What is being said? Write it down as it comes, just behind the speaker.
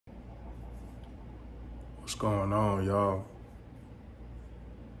What's going on, y'all?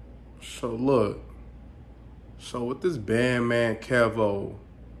 So look, with this Bandman Kevo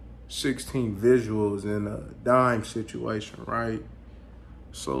 16 visuals in a Dyme situation, right?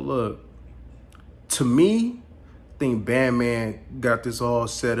 So look, to me, I think Bandman got this all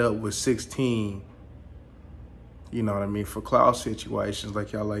set up with 16, you know what I mean, for cloud situations,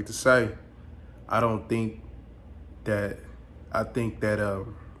 like y'all like to say. I think that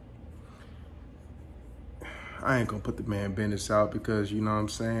I ain't gonna put the man business out because, you know what I'm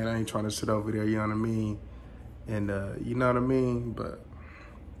saying, I ain't trying to sit over there, you know what I mean? And, you know what I mean? But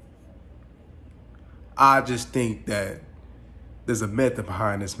I just think that there's a method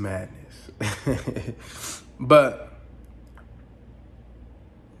behind this madness. But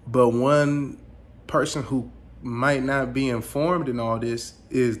one person who might not be informed in all this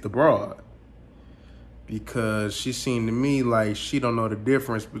is the broad. Because she seemed to me like she don't know the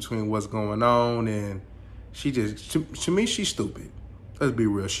difference between what's going on, and she just, to me, she's stupid. Let's be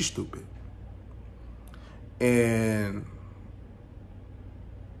real, she's stupid. And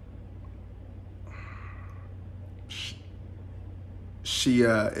she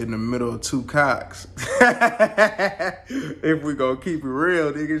in the middle of two cocks. If we gonna keep it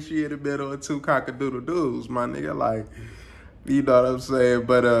real, nigga, she in the middle of two cock-a-doodle-doos, my nigga, like, you know what I'm saying?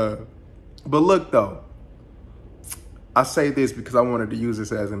 But look though, I say this because I wanted to use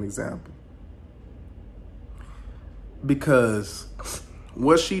this as an example. Because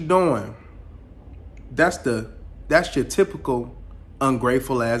what she doing, that's your typical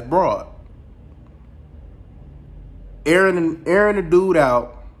ungrateful ass broad. Airing the dude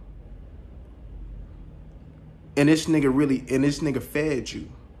out, and this nigga fed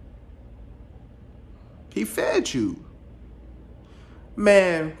you. He fed you.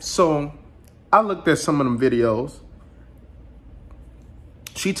 Man, so I looked at some of them videos.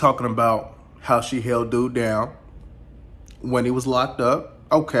 She talking about how she held dude down when he was locked up.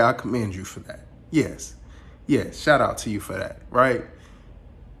 Okay, I commend you for that. Yes, shout out to you for that, right?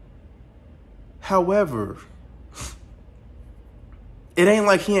 However, it ain't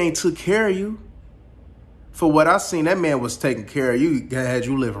like he ain't took care of you. For what I seen, that man was taking care of you, had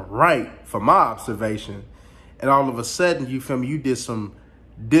you living right, from my observation. And all of a sudden, you feel me, you did some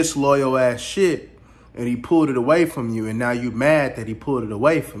disloyal ass shit, and he pulled it away from you, and now you mad that he pulled it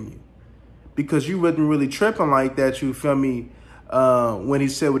away from you. Because you wasn't really tripping like that, you feel me, when he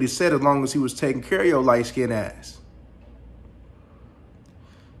said what he said, as long as he was taking care of your light-skinned ass.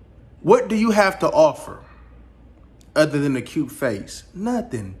 What do you have to offer other than a cute face?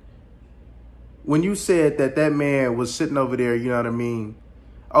 Nothing. When you said that man was sitting over there, you know what I mean?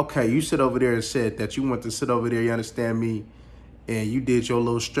 Okay, you sit over there and said that you went to sit over there, you understand me, and you did your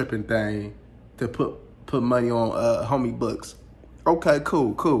little stripping thing to put money on homie books. Okay,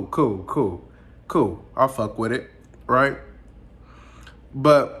 cool. I'll fuck with it, right?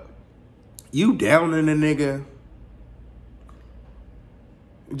 But you downing a nigga,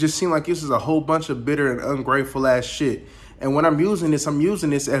 it just seemed like this is a whole bunch of bitter and ungrateful ass shit. And when I'm using this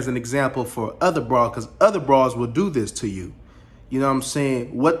as an example for other bras, because other bras will do this to you. You know what I'm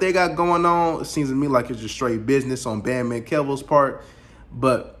saying? What they got going on, it seems to me like it's just straight business on Bandman Kevo's part.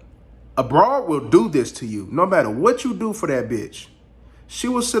 But a broad will do this to you, no matter what you do for that bitch. She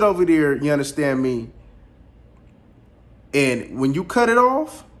will sit over there, you understand me? And when you cut it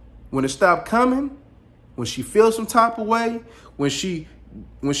off, when it stopped coming, when she feels some type of way, when she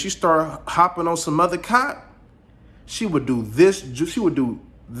start hopping on some other cock, she would do this. She would do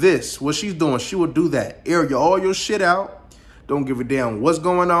this. What she's doing, she would do that. Air all your shit out. Don't give a damn what's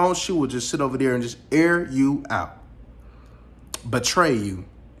going on. She would just sit over there and just air you out. Betray you.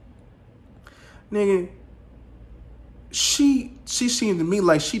 Nigga, she seems to me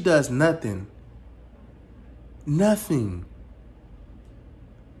like she does nothing. Nothing.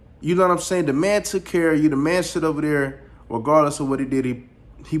 You know what I'm saying? The man took care of you. The man sit over there, regardless of what he did,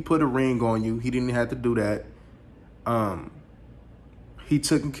 he put a ring on you. He didn't have to do that. He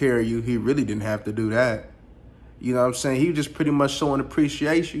took care of you. He really didn't have to do that. You know what I'm saying? He was just pretty much showing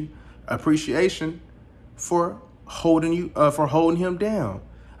appreciation for holding him down.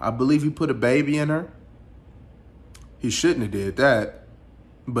 I believe he put a baby in her. He shouldn't have did that,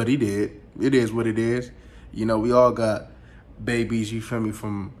 but he did. It is what it is. You know, we all got babies, you feel me,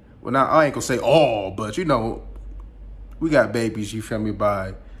 from, well, now I ain't gonna say all, but you know, we got babies, you feel me,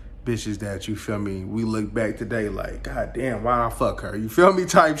 by bitches that, you feel me, we look back today like, God damn, why I fuck her? You feel me,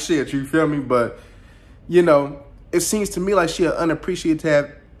 type shit, you feel me? But, you know, it seems to me like she an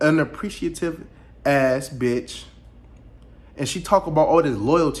unappreciative ass bitch. And she talk about all this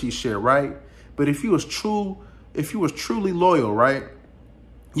loyalty shit, right? But if you was truly loyal, right,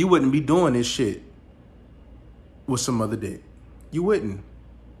 you wouldn't be doing this shit. with some other dick. You wouldn't.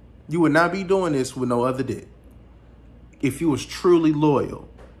 You would not be doing this with no other dick. If you was truly loyal.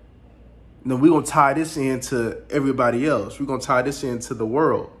 Now we're going to tie this into everybody else. We're going to tie this into the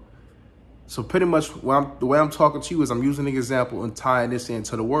world. So pretty much the way I'm talking to you is I'm using an example and tying this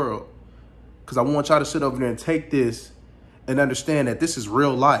into the world. Because I want y'all to sit over there and take this and understand that this is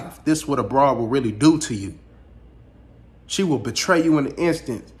real life. This is what a broad will really do to you. She will betray you in an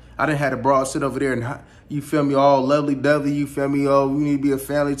instant. I done had a broad sit over there and, you feel me, all lovely-dovey, you feel me, oh, we need to be a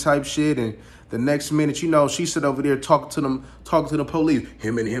family type shit. And the next minute, you know, she sit over there talking to the police.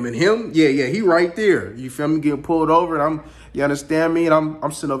 Him and him. Yeah, he right there. You feel me, getting pulled over. And you understand me? And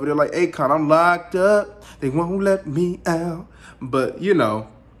I'm sitting over there like, Akon, I'm locked up. They won't let me out. But, you know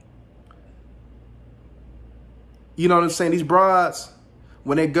what I'm saying? These broads,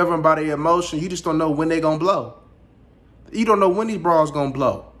 when they governed by their emotion, you just don't know when they gonna blow. You don't know when these broads gonna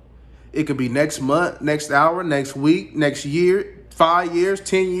blow. It could be next month, next hour, next week, next year, 5 years,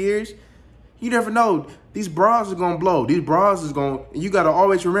 10 years. You never know. These bras are going to blow. These bras is going to, you got to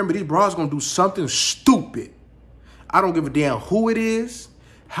always remember, these bras are going to do something stupid. I don't give a damn who it is,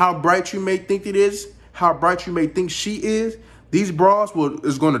 how bright you may think it is, how bright you may think she is. These bras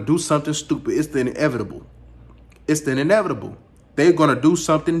is going to do something stupid. It's the inevitable. It's the inevitable. They're going to do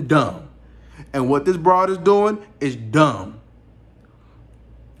something dumb. And what this broad is doing is dumb.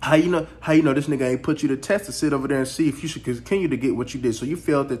 How you know this nigga ain't put you to test to sit over there and see if you should continue to get what you did. So you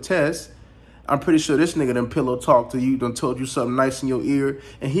failed the test. I'm pretty sure this nigga done pillow talked to you, done told you something nice in your ear,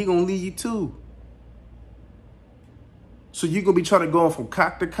 and he gonna leave you too. So you gonna be trying to go from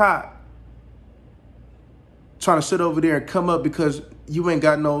cock to cock, trying to sit over there and come up because you ain't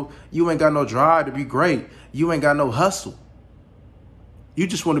got no drive to be great. You ain't got no hustle. You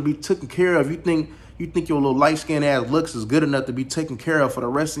just want to be taken care of. You think your little light-skinned ass looks is good enough to be taken care of for the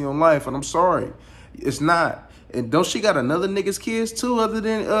rest of your life, and I'm sorry, it's not. And don't she got another nigga's kids too other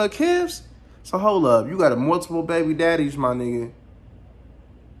than Kev's? So hold up, you got multiple baby daddies, my nigga,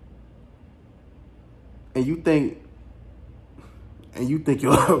 and you think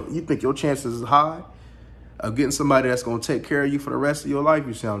your chances is high of getting somebody that's gonna take care of you for the rest of your life?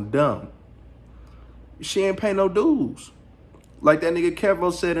 You sound dumb. She ain't pay no dues. Like that nigga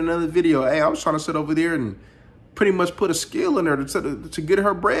Kevo said in another video, hey, I was trying to sit over there and pretty much put a skill in her to get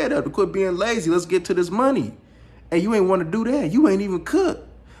her bread up, to quit being lazy. Let's get to this money. And you ain't want to do that. You ain't even cook.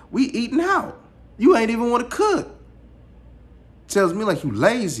 We eating out. You ain't even want to cook. Tells me like you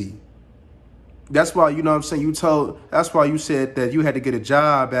lazy. That's why, you know what I'm saying, that's why you said that you had to get a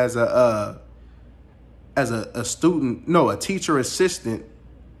job as a student, no, a teacher assistant.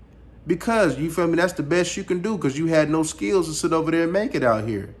 Because, you feel me, that's the best you can do because you had no skills to sit over there and make it out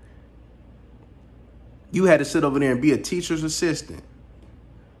here. You had to sit over there and be a teacher's assistant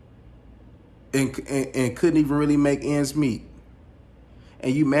and couldn't even really make ends meet.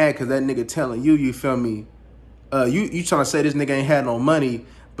 And you mad because that nigga telling you, you feel me, you trying to say this nigga ain't had no money,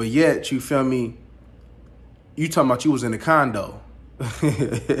 but yet, you feel me, you talking about you was in a condo.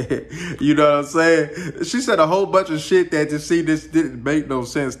 You know what I'm saying? She said a whole bunch of shit that just didn't make no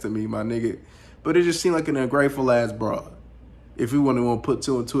sense to me, my nigga. But it just seemed like an ungrateful ass broad. If you want to put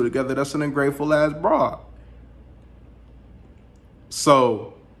two and two together, that's an ungrateful ass broad.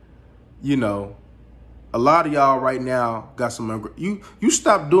 So, you know, a lot of y'all right now got some you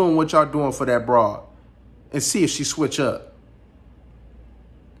stop doing what y'all doing for that broad and see if she switch up.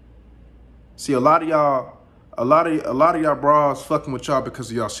 See, a lot of y'all bras fucking with y'all because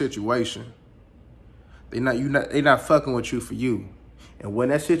of y'all situation. They not fucking with you for you. And when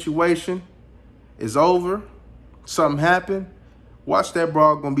that situation is over, something happened, watch that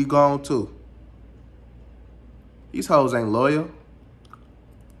bra gonna be gone too. These hoes ain't loyal.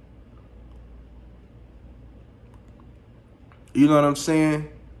 You know what I'm saying?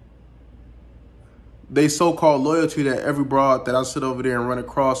 They so-called loyalty that every broad that I sit over there and run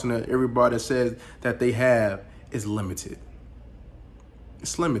across and every broad that says that they have is limited.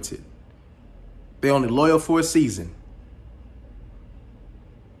 It's limited. They only loyal for a season.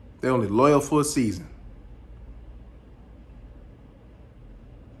 They only loyal for a season.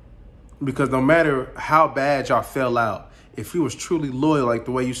 Because no matter how bad y'all fell out, if you was truly loyal like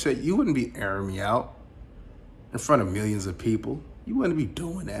the way you said, you wouldn't be airing me out in front of millions of people. You wouldn't be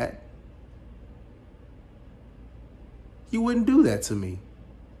doing that. You wouldn't do that to me.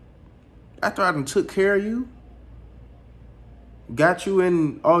 After I done took care of you, got you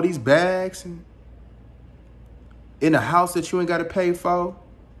in all these bags and in a house that you ain't got to pay for.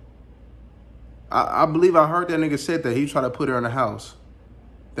 I believe I heard that nigga said that he tried to put her in a house.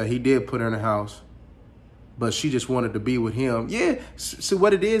 That he did put her in a house. But she just wanted to be with him. Yeah, see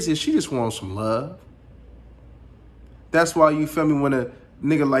what it is she just wants some love. That's why, you feel me, when a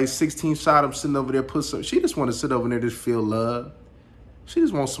nigga like 16 shot him sitting over there, put some, she just want to sit over there just feel love. She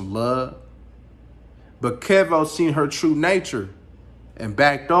just wants some love. But Kevo seen her true nature and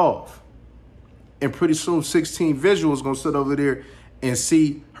backed off. And pretty soon 16 Visuals gonna sit over there and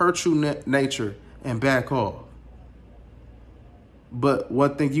see her true nature and back off. But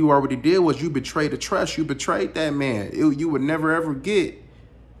one thing you already did was you betrayed the trust. You betrayed that man. You would never ever get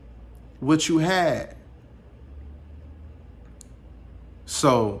what you had.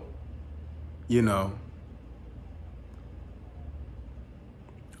 So, you know,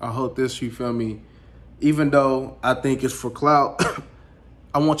 I hope this, you feel me, even though I think it's for clout,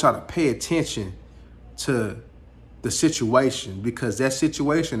 I want y'all to pay attention to the situation, because that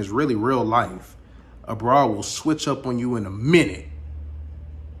situation is really real life. A broad will switch up on you in a minute.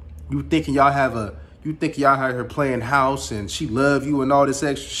 You thinking y'all have her playing house and she love you and all this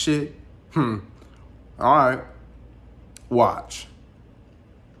extra shit? All right. Watch.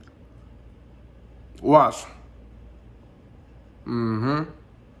 Watch.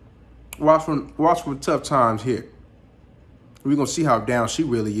 Watch when tough times hit. We're gonna see how down she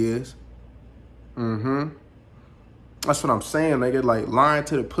really is. That's what I'm saying, nigga. Like, lying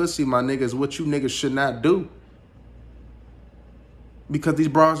to the pussy, my nigga, is what you niggas should not do. Because these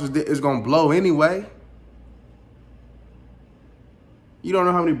bras is gonna blow anyway. You don't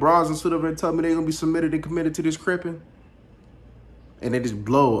know how many bras and stood up and told me they're gonna be submitted and committed to this cripping? And they just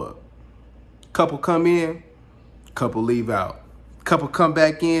blow up. Couple come in, couple leave out. Couple come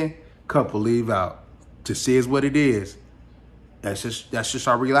back in, couple leave out. Just is what it is. That's just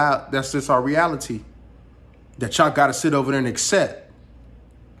our reality. That y'all gotta sit over there and accept.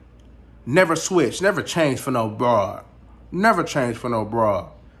 Never switch, never change for no broad. Never change for no broad.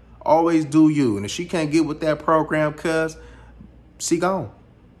 Always do you. And if she can't get with that program, cuz, she gone.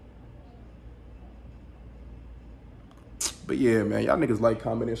 But yeah, man, y'all niggas like,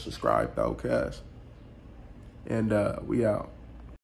 comment, and subscribe though, cuz. And we out.